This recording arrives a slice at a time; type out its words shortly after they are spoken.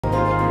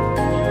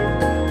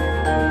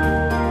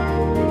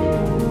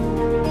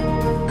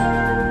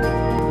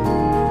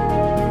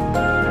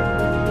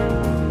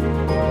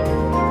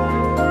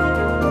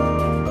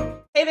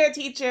there,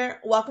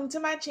 teacher. Welcome to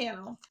my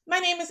channel. My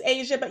name is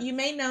Asia, but you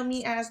may know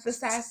me as the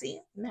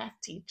sassy math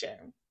teacher.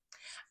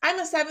 I'm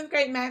a 7th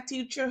grade math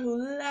teacher who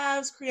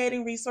loves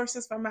creating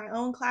resources for my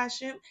own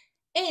classroom,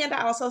 and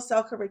I also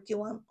sell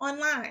curriculum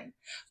online.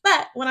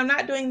 But when I'm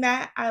not doing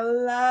that, I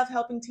love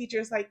helping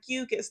teachers like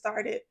you get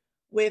started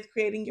with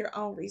creating your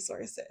own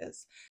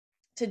resources.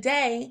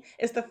 Today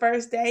is the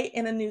first day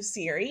in a new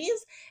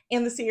series,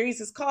 and the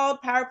series is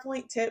called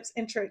PowerPoint Tips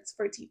and Tricks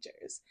for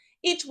Teachers.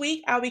 Each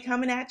week, I'll be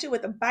coming at you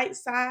with a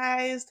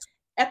bite-sized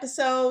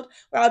episode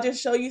where I'll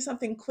just show you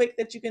something quick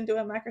that you can do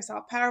in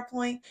Microsoft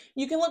PowerPoint.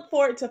 You can look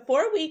forward to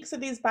 4 weeks of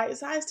these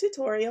bite-sized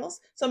tutorials,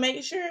 so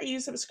make sure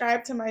you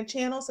subscribe to my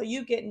channel so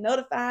you get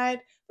notified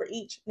for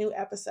each new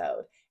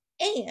episode.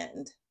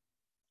 And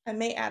I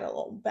may add a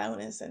little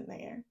bonus in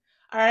there.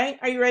 All right,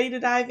 are you ready to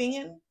dive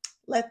in?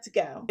 Let's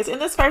go. In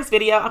this first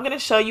video, I'm going to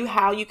show you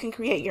how you can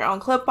create your own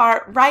clip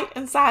art right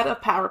inside of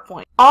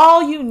PowerPoint.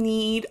 All you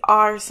need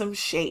are some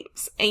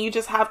shapes, and you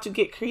just have to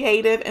get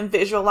creative and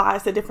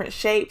visualize the different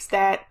shapes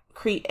that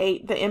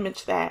create the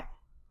image that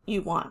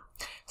you want.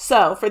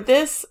 So for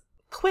this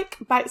quick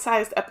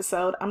bite-sized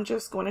episode, I'm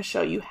just going to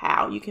show you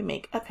how you can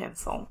make a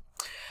pencil.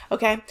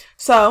 Okay,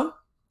 so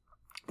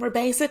we're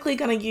basically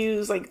going to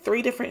use like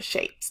 3 different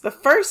shapes. The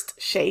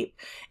first shape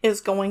is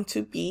going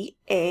to be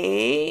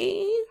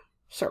a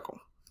circle.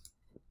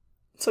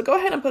 So go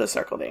ahead and put a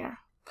circle there.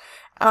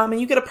 And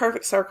you get a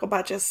perfect circle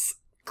by just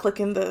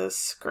clicking the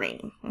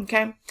screen,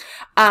 okay?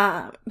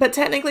 But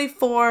technically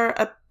for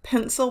a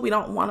pencil, we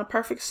don't want a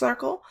perfect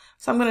circle.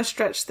 So I'm going to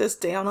stretch this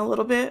down a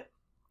little bit.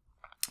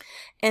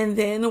 And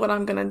then what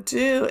I'm going to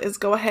do is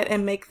go ahead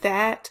and make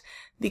that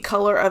the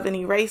color of an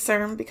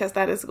eraser, because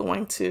that is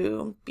going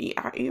to be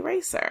our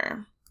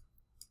eraser.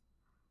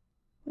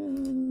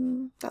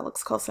 That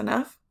looks close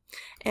enough.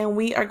 And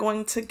we are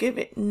going to give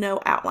it no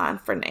outline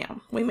for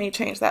now. We may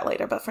change that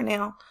later, but for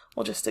now,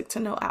 we'll just stick to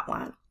no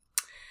outline.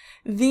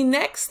 The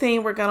next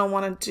thing we're going to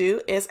want to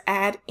do is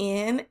add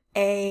in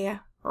a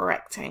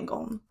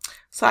rectangle.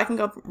 So I can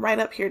go right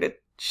up here to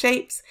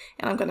shapes,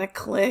 and I'm going to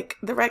click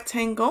the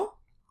rectangle.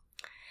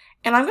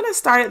 And I'm going to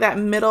start at that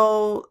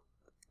middle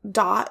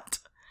dot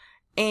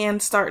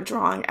and start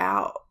drawing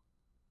out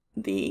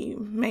the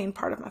main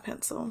part of my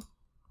pencil.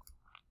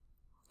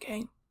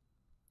 Okay.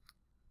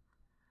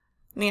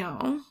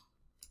 Now,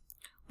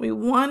 we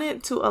want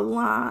it to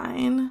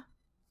align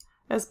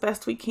as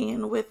best we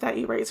can with that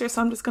eraser,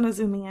 so I'm just going to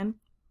zoom in.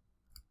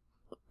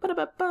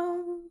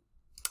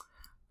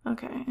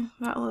 Okay,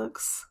 that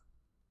looks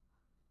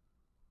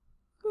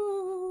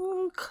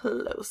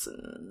close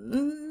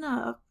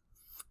enough.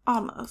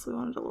 Almost. We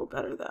want it a little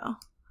better, though.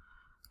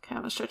 Okay, I'm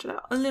going to stretch it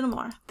out a little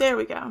more. There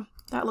we go.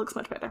 That looks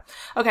much better.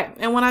 Okay,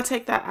 and when I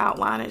take that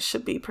outline, it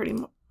should be pretty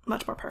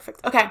much more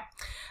perfect. Okay,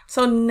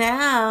 so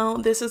now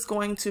this is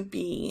going to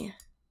be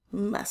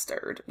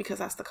mustard, because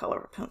that's the color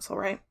of a pencil,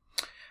 right?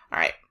 All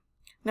right,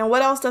 now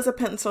what else does a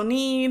pencil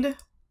need?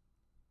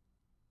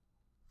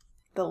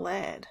 The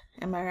lead,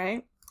 am I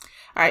right?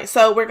 All right,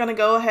 so we're going to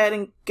go ahead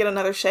and get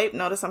another shape.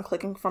 Notice I'm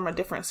clicking from a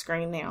different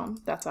screen now.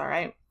 That's all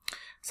right.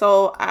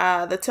 So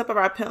the tip of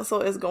our pencil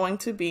is going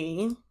to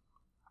be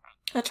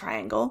a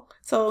triangle.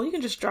 So you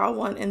can just draw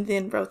one and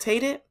then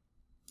rotate it.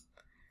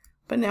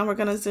 But now we're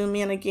going to zoom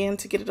in again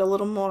to get it a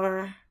little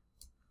more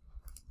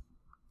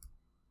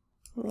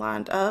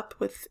lined up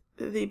with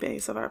the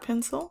base of our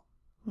pencil.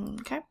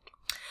 Okay. All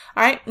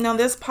right. Now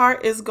this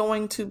part is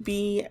going to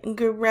be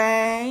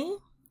gray,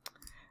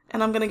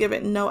 and I'm going to give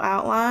it no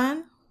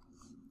outline.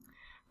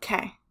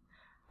 Okay.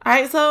 All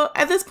right. So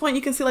at this point,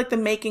 you can see like the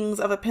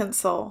makings of a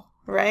pencil,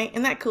 right?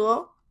 Isn't that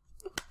cool?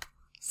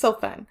 So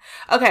fun.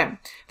 Okay.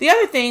 The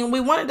other thing,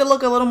 we want it to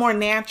look a little more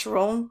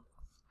natural.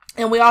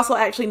 And we also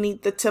actually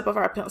need the tip of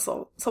our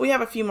pencil. So we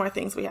have a few more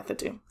things we have to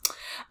do.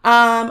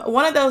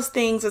 One of those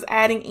things is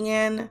adding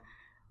in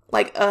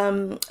like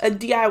a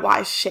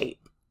DIY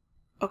shape.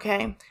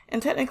 Okay.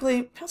 And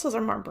technically pencils are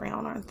more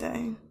brown, aren't they?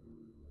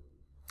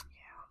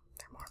 Yeah,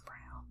 they're more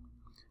brown.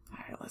 All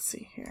right, let's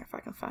see here if I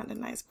can find a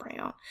nice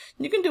brown.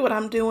 You can do what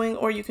I'm doing,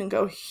 or you can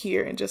go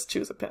here and just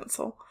choose a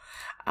pencil.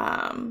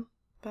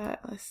 But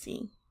let's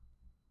see.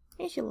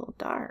 It's a little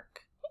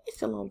dark.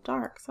 It's a little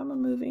dark. So I'm gonna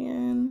move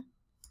in.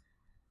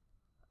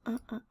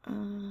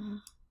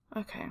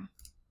 Okay.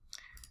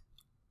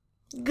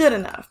 Good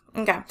enough.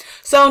 Okay.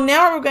 So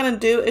now what we're going to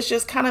do is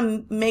just kind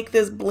of make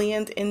this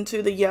blend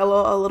into the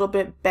yellow a little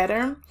bit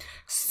better.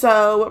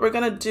 So what we're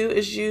going to do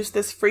is use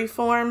this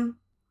freeform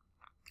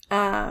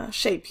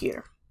shape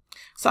here.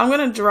 So I'm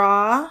going to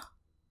draw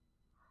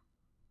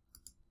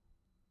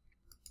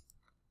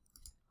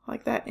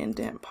like that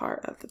indent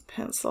part of the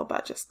pencil by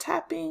just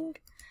tapping.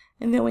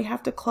 And then we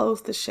have to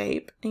close the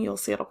shape, and you'll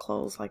see it'll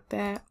close like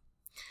that.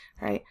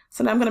 All right,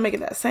 so now I'm going to make it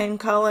that same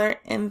color,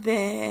 and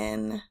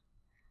then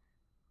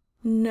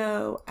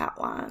no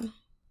outline.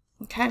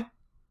 Okay,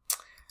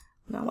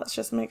 now let's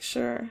just make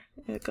sure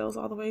it goes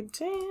all the way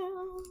down.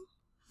 All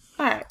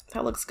right,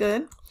 that looks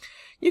good.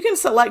 You can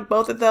select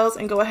both of those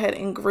and go ahead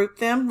and group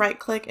them. Right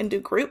click and do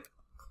group.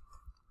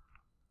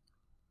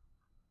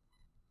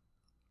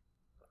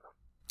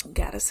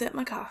 Gotta sip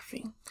my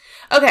coffee.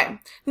 Okay,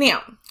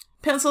 now,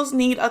 pencils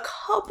need a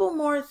couple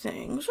more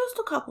things, just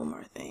a couple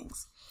more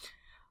things.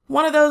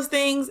 One of those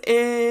things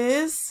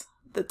is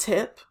the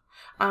tip,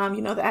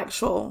 the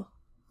actual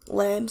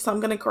lead. So I'm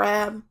gonna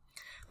grab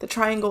the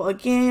triangle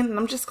again, and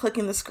I'm just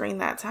clicking the screen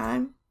that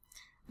time.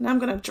 Now I'm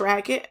gonna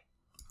drag it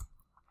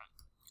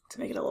to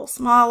make it a little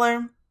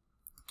smaller,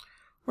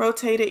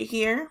 rotate it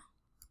here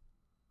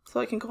so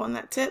it can go on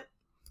that tip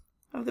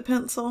of the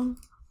pencil.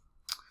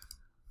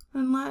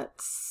 And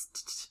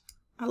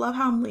I love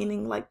how I'm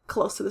leaning like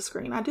close to the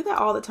screen. I do that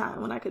all the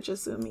time when I could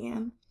just zoom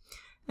in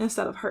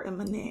instead of hurting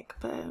my neck,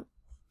 but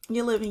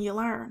you live and you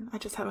learn. I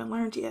just haven't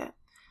learned yet.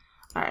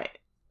 All right.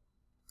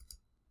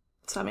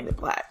 So I made it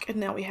black, and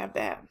now we have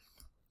that.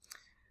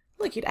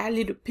 Look at our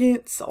little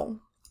pencil.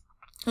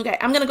 Okay,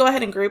 I'm gonna go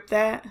ahead and group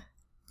that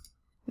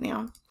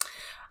now.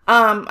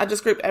 I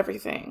just grouped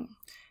everything.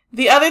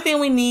 The other thing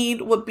we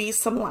need would be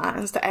some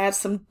lines to add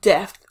some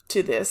depth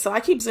to this. So I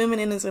keep zooming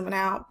in and zooming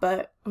out,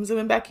 but I'm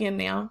zooming back in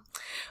now.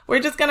 We're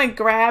just gonna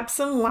grab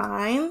some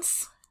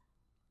lines.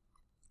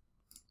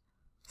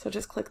 So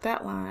just click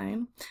that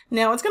line.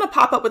 Now it's gonna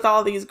pop up with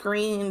all these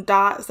green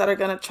dots that are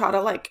gonna try to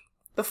like,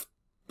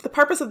 the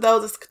purpose of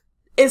those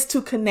is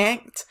to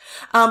connect,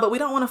 but we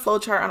don't want a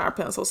flowchart on our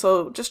pencil.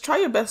 So just try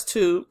your best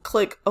to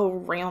click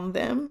around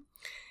them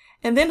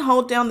and then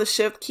hold down the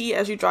shift key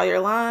as you draw your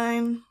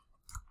line.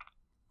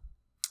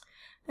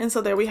 And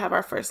so there we have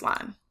our first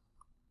line.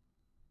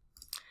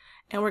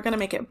 And we're gonna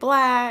make it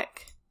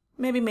black,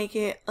 maybe make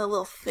it a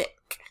little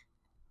thick.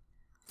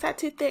 Is that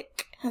too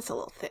thick? That's a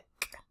little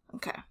thick.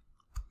 Okay.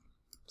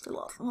 It's a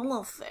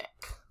little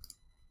thick.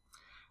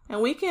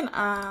 And we can,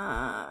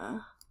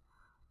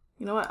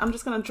 you know what? I'm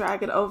just gonna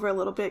drag it over a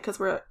little bit because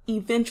we're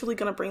eventually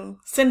gonna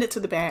send it to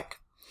the back.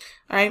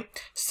 All right.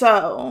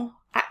 So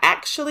I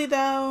actually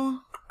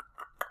though,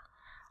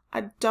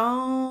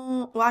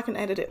 well, I can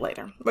edit it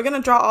later. We're gonna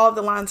draw all of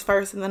the lines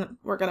first, and then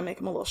we're gonna make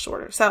them a little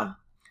shorter. So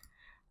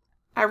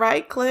I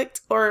right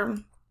clicked, or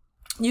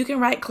you can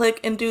right click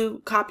and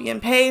do copy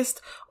and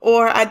paste,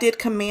 or I did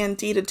Command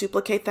D to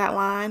duplicate that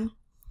line.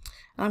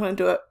 And I'm gonna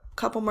do it a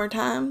couple more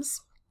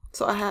times.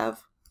 So I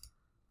have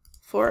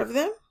 4 of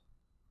them.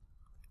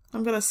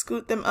 I'm gonna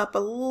scoot them up a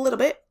little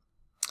bit.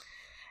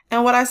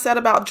 And what I said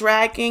about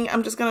dragging,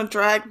 I'm just gonna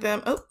drag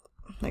them. Oh,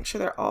 make sure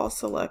they're all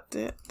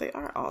selected. They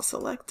are all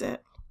selected.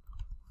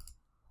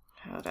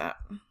 Hold up.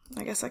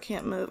 I guess I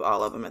can't move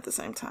all of them at the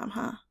same time,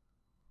 huh?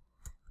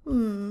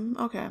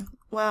 Okay.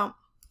 Well,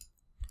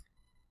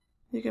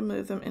 you can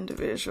move them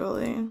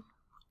individually.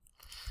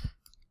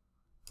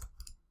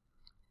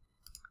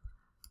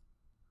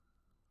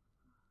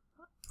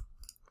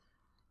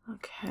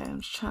 Okay,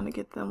 I'm just trying to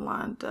get them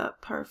lined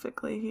up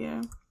perfectly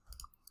here.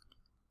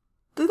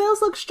 Do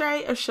those look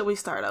straight, or should we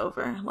start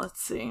over?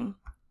 Let's see.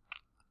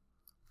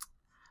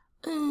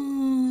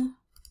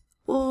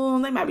 Well,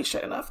 they might be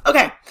straight enough.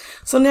 Okay,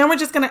 so now we're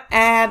just gonna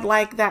add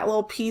like that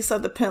little piece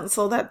of the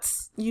pencil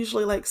that's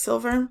usually like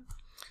silver,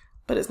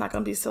 but it's not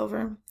gonna be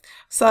silver.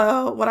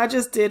 So what I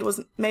just did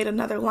was made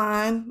another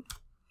line.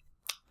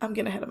 I'm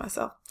getting ahead of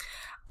myself.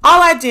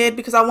 All I did,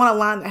 because I want a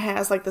line that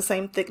has like the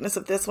same thickness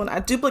of this one, I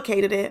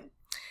duplicated it,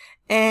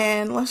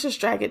 and let's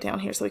just drag it down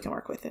here so we can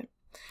work with it.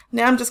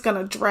 Now I'm just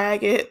gonna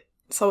drag it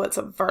so it's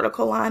a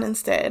vertical line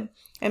instead,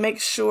 and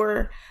make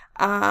sure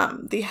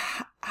the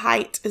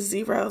height is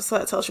 0, so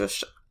that tells you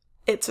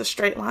it's a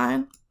straight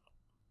line.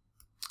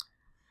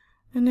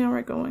 And now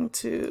we're going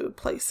to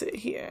place it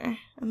here,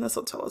 and this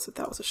will tell us if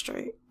that was a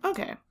straight.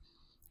 Okay,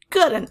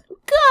 good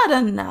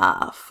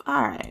enough.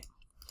 All right,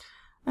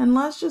 and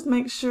let's just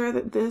make sure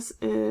that this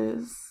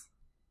is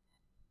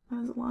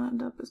as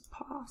lined up as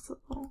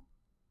possible.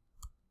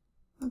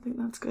 I think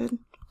that's good.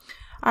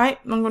 All right,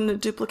 I'm going to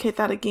duplicate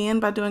that again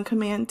by doing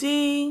Command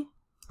D,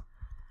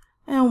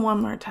 and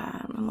one more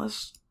time, and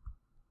let's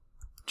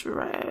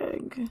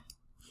drag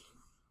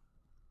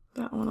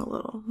that one a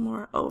little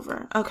more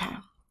over. Okay,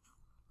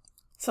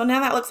 so now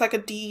that looks like a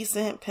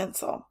decent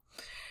pencil.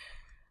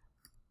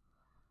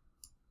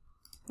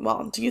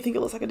 Well, do you think it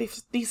looks like a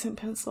decent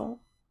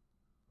pencil?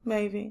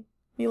 Maybe.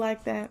 You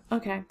like that?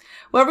 Okay.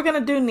 What we're going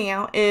to do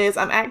now is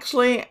I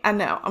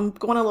know I'm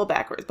going a little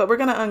backwards, but we're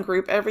going to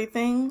ungroup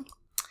everything.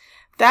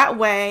 That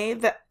way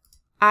that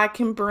I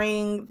can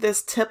bring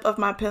this tip of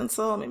my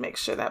pencil. Let me make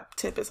sure that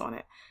tip is on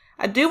it.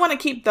 I do want to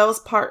keep those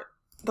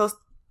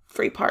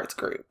 3 parts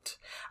grouped.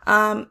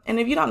 And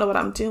if you don't know what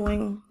I'm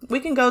doing, we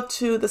can go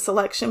to the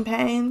selection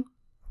pane,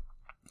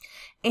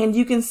 and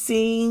you can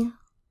see,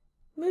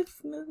 move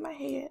my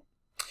head.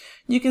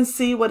 You can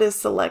see what is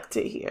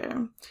selected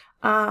here.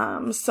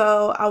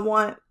 So I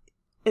want,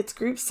 it's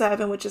group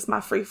 7, which is my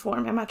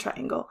freeform and my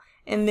triangle,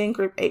 and then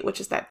group 8, which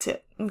is that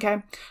tip.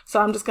 Okay. So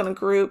I'm just going to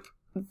group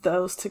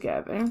those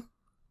together.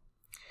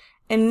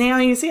 And now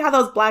you see how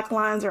those black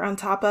lines are on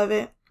top of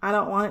it? I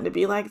don't want it to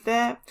be like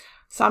that.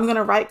 So I'm going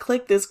to right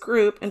click this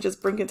group and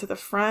just bring it to the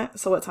front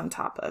so it's on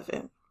top of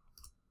it.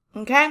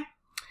 Okay.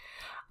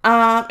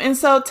 And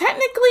so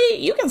technically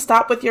you can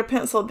stop with your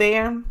pencil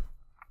there.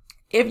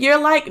 If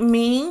you're like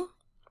me,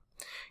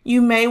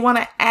 You may want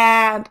to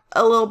add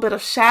a little bit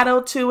of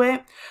shadow to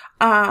it.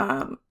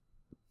 But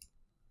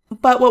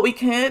what we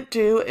could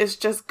do is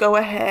just go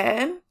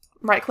ahead,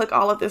 right click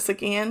all of this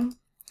again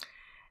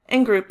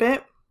and group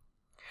it.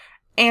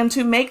 And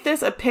to make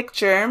this a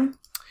picture,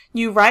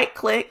 you right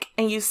click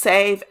and you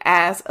save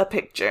as a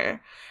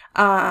picture.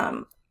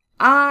 I'm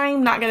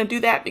not going to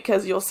do that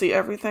because you'll see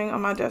everything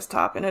on my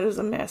desktop and it is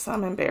a mess.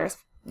 I'm embarrassed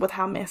with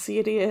how messy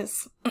it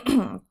is.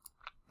 You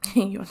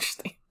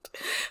understand.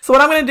 So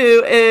what I'm going to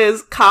do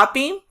is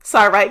copy. So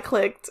I right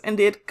clicked and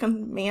did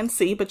Command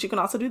C, but you can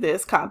also do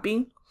this,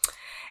 copy,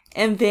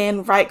 and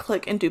then right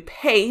click and do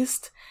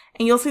paste,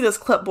 and you'll see this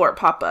clipboard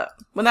pop up.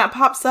 When that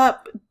pops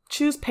up,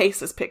 choose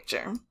paste as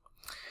picture.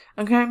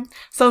 Okay,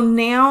 so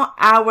now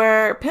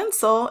our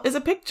pencil is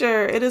a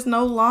picture. It is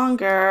no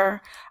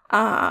longer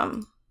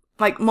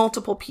like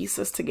multiple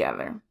pieces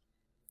together.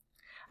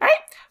 All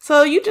right,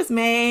 so you just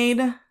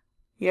made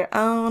your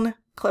own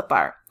clip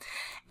art.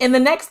 In the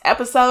next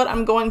episode,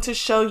 I'm going to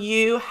show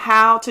you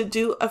how to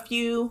do a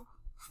few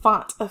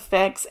font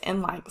effects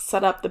and like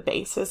set up the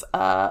basis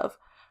of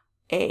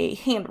a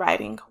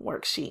handwriting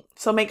worksheet.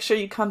 So make sure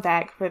you come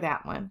back for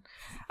that one.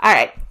 All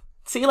right,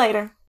 see you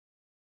later.